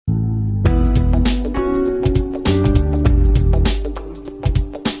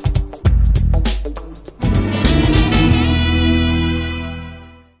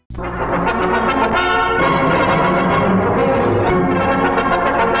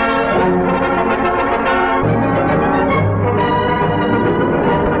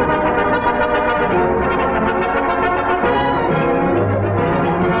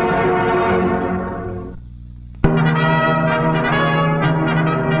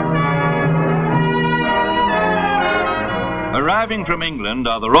Arriving from England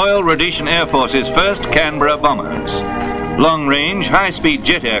are the Royal Rhodesian Air Force's first Canberra bombers. Long-range, high-speed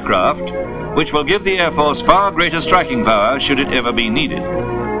jet aircraft, which will give the Air Force far greater striking power should it ever be needed.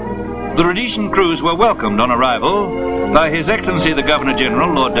 The Rhodesian crews were welcomed on arrival by His Excellency the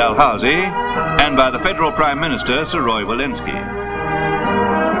Governor-General, Lord Dalhousie, and by the Federal Prime Minister, Sir Roy Welensky.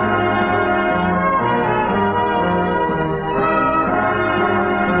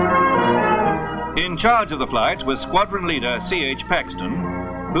 In charge of the flight was Squadron Leader C.H.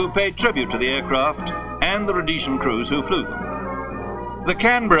 Paxton, who paid tribute to the aircraft and the Rhodesian crews who flew them. The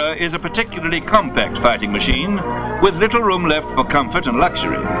Canberra is a particularly compact fighting machine with little room left for comfort and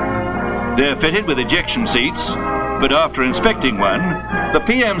luxury. They're fitted with ejection seats, but after inspecting one, the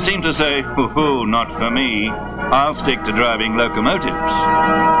PM seemed to say, "Hoo-hoo, not for me. I'll stick to driving locomotives."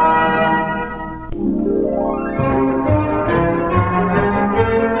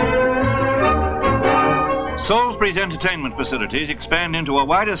 Salisbury's entertainment facilities expand into a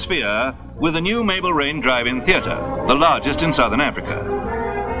wider sphere with the new Mabel Rain Drive-In Theatre, the largest in southern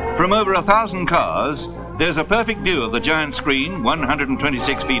Africa. From over 1,000 cars, there's a perfect view of the giant screen,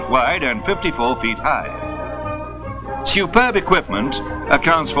 126 feet wide and 54 feet high. Superb equipment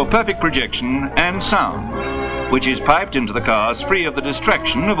accounts for perfect projection and sound, which is piped into the cars free of the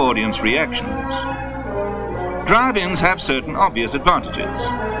distraction of audience reactions. Drive-ins have certain obvious advantages.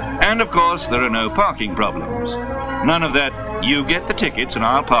 And of course, there are no parking problems. None of that, you get the tickets and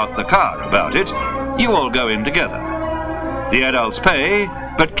I'll park the car about it. You all go in together. The adults pay,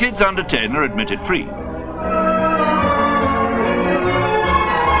 but kids under 10 are admitted free.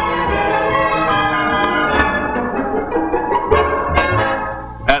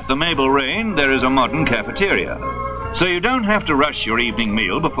 At the Mabel Rain, there is a modern cafeteria, so you don't have to rush your evening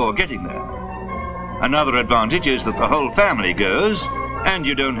meal before getting there. Another advantage is that the whole family goes, and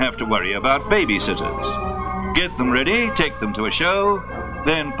you don't have to worry about babysitters. Get them ready, take them to a show,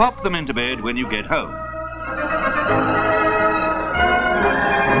 then pop them into bed when you get home.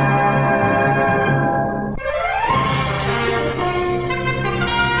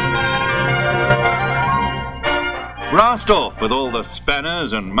 Blast off with all the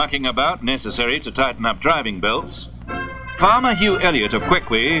spanners and mucking about necessary to tighten up driving belts, Farmer Hugh Elliott of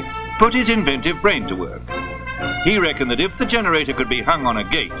Quequi put his inventive brain to work. He reckoned that if the generator could be hung on a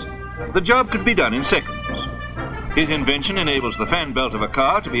gate, the job could be done in seconds. His invention enables the fan belt of a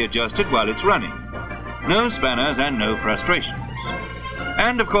car to be adjusted while it's running. No spanners and no frustrations.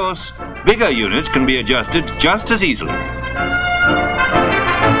 And of course, bigger units can be adjusted just as easily.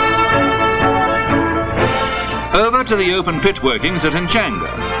 Over to the open pit workings at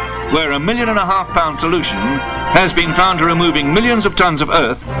Nchanga, where a £1.5 million solution has been found to removing millions of tons of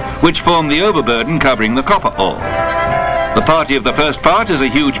earth which form the overburden covering the copper ore. The party of the first part is a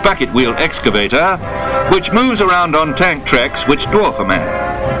huge bucket wheel excavator which moves around on tank tracks which dwarf a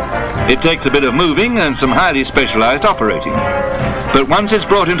man. It takes a bit of moving and some highly specialized operating, but once it's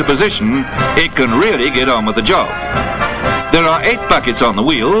brought into position, it can really get on with the job. There are 8 buckets on the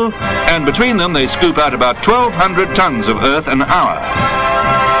wheel, and between them they scoop out about 1,200 tons of earth an hour.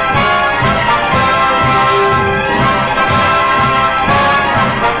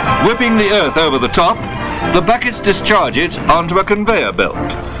 Whipping the earth over the top, the buckets discharge it onto a conveyor belt,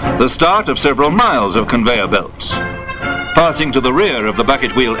 the start of several miles of conveyor belts. Passing to the rear of the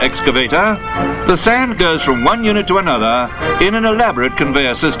bucket wheel excavator, the sand goes from one unit to another in an elaborate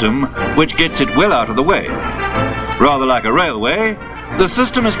conveyor system which gets it well out of the way. Rather like a railway, the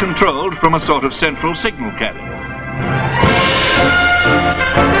system is controlled from a sort of central signal cabin.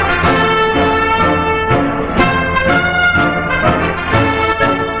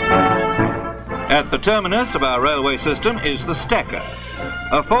 At the terminus of our railway system is the stacker,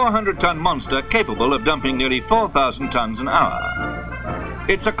 a 400-ton monster capable of dumping nearly 4,000 tons an hour.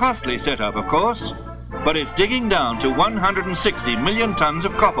 It's a costly setup, of course, but it's digging down to 160 million tons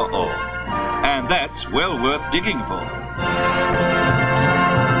of copper ore, and that's well worth digging for.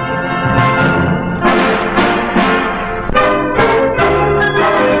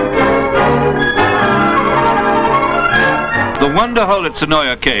 The Wonder Hole at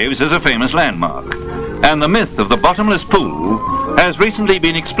Sonoya Caves is a famous landmark, and the myth of the bottomless pool has recently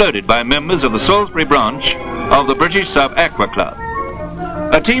been exploded by members of the Salisbury branch of the British Sub-Aqua Club.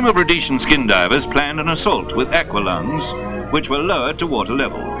 A team of Rhodesian skin divers planned an assault with aqua lungs, which were lowered to water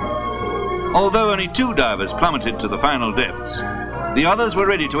level. Although only 2 divers plummeted to the final depths, the others were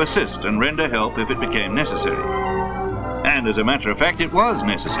ready to assist and render help if it became necessary. And as a matter of fact, it was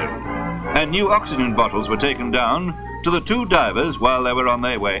necessary, and new oxygen bottles were taken down to the 2 divers while they were on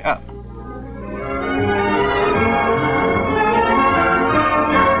their way up.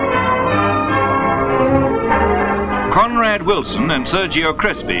 Conrad Fred Wilson and Sergio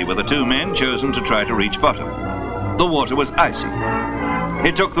Crespi were the two men chosen to try to reach bottom. The water was icy.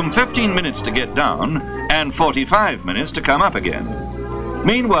 It took them 15 minutes to get down and 45 minutes to come up again.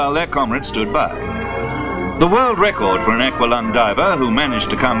 Meanwhile, their comrades stood by. The world record for an aqualung diver who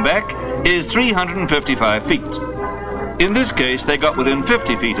managed to come back is 355 feet. In this case, they got within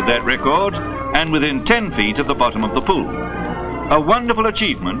 50 feet of that record and within 10 feet of the bottom of the pool. A wonderful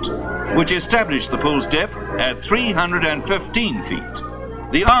achievement which established the pool's depth at 315 feet.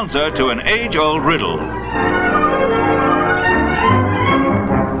 The answer to an age-old riddle.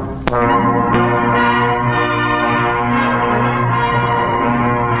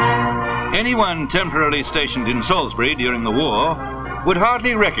 Anyone temporarily stationed in Salisbury during the war would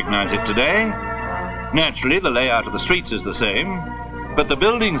hardly recognize it today. Naturally, the layout of the streets is the same, but the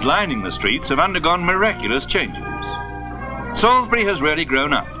buildings lining the streets have undergone miraculous changes. Salisbury has really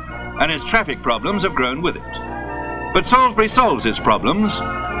grown up, and its traffic problems have grown with it. But Salisbury solves its problems,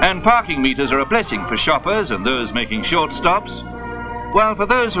 and parking meters are a blessing for shoppers and those making short stops, while for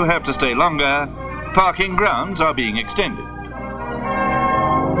those who have to stay longer, parking grounds are being extended.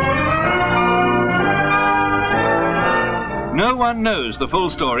 No one knows the full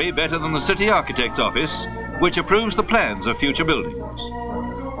story better than the City Architect's Office, which approves the plans of future buildings.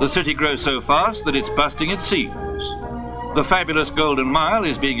 The city grows so fast that it's busting its seams. The fabulous Golden Mile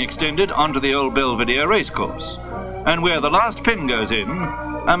is being extended onto the old Belvedere racecourse, and where the last pin goes in,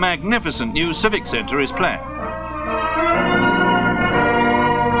 a magnificent new civic centre is planned.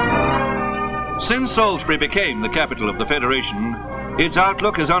 Since Salisbury became the capital of the Federation, its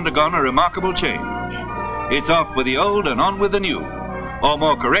outlook has undergone a remarkable change. It's off with the old and on with the new, or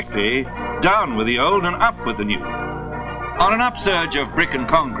more correctly, down with the old and up with the new. On an upsurge of brick and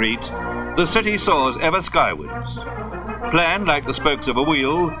concrete, the city soars ever skywards. Planned like the spokes of a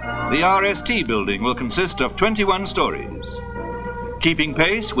wheel, the RST building will consist of 21 stories. Keeping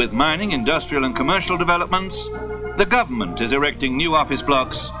pace with mining, industrial and commercial developments, the government is erecting new office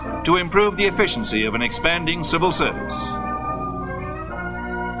blocks to improve the efficiency of an expanding civil service.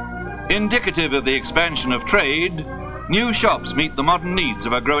 Indicative of the expansion of trade, new shops meet the modern needs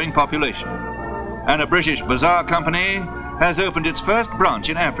of a growing population, and a British bazaar company has opened its first branch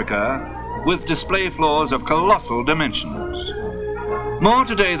in Africa with display floors of colossal dimensions. More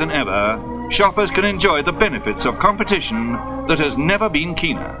today than ever, shoppers can enjoy the benefits of competition that has never been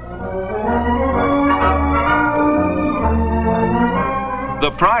keener.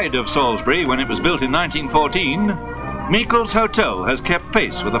 The pride of Salisbury when it was built in 1914, Meikle's Hotel has kept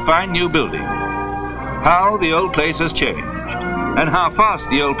pace with a fine new building. How the old place has changed, and how fast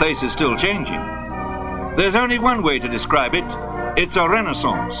the old place is still changing. There's only one way to describe it. It's a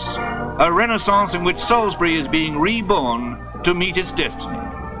renaissance in which Salisbury is being reborn to meet its destiny.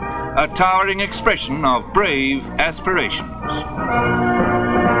 A towering expression of brave aspirations.